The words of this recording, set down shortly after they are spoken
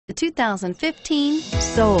The 2015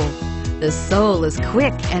 Soul. The Soul is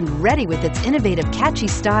quick and ready with its innovative, catchy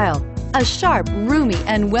style, a sharp, roomy,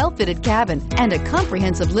 and well-fitted cabin, and a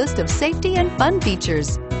comprehensive list of safety and fun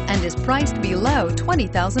features, and is priced below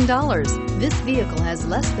 $20,000. This vehicle has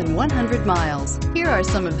less than 100 miles. Here are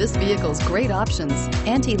some of this vehicle's great options: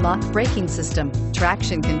 anti-lock braking system,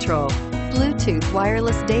 traction control, Bluetooth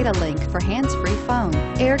wireless data link for hands-free phone,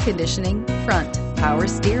 air conditioning, front, power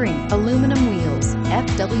steering, aluminum wheels,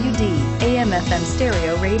 FWD, AM/FM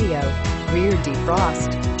stereo radio, rear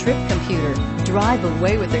defrost, trip computer. Drive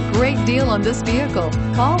away with a great deal on this vehicle.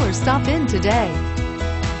 Call or stop in today.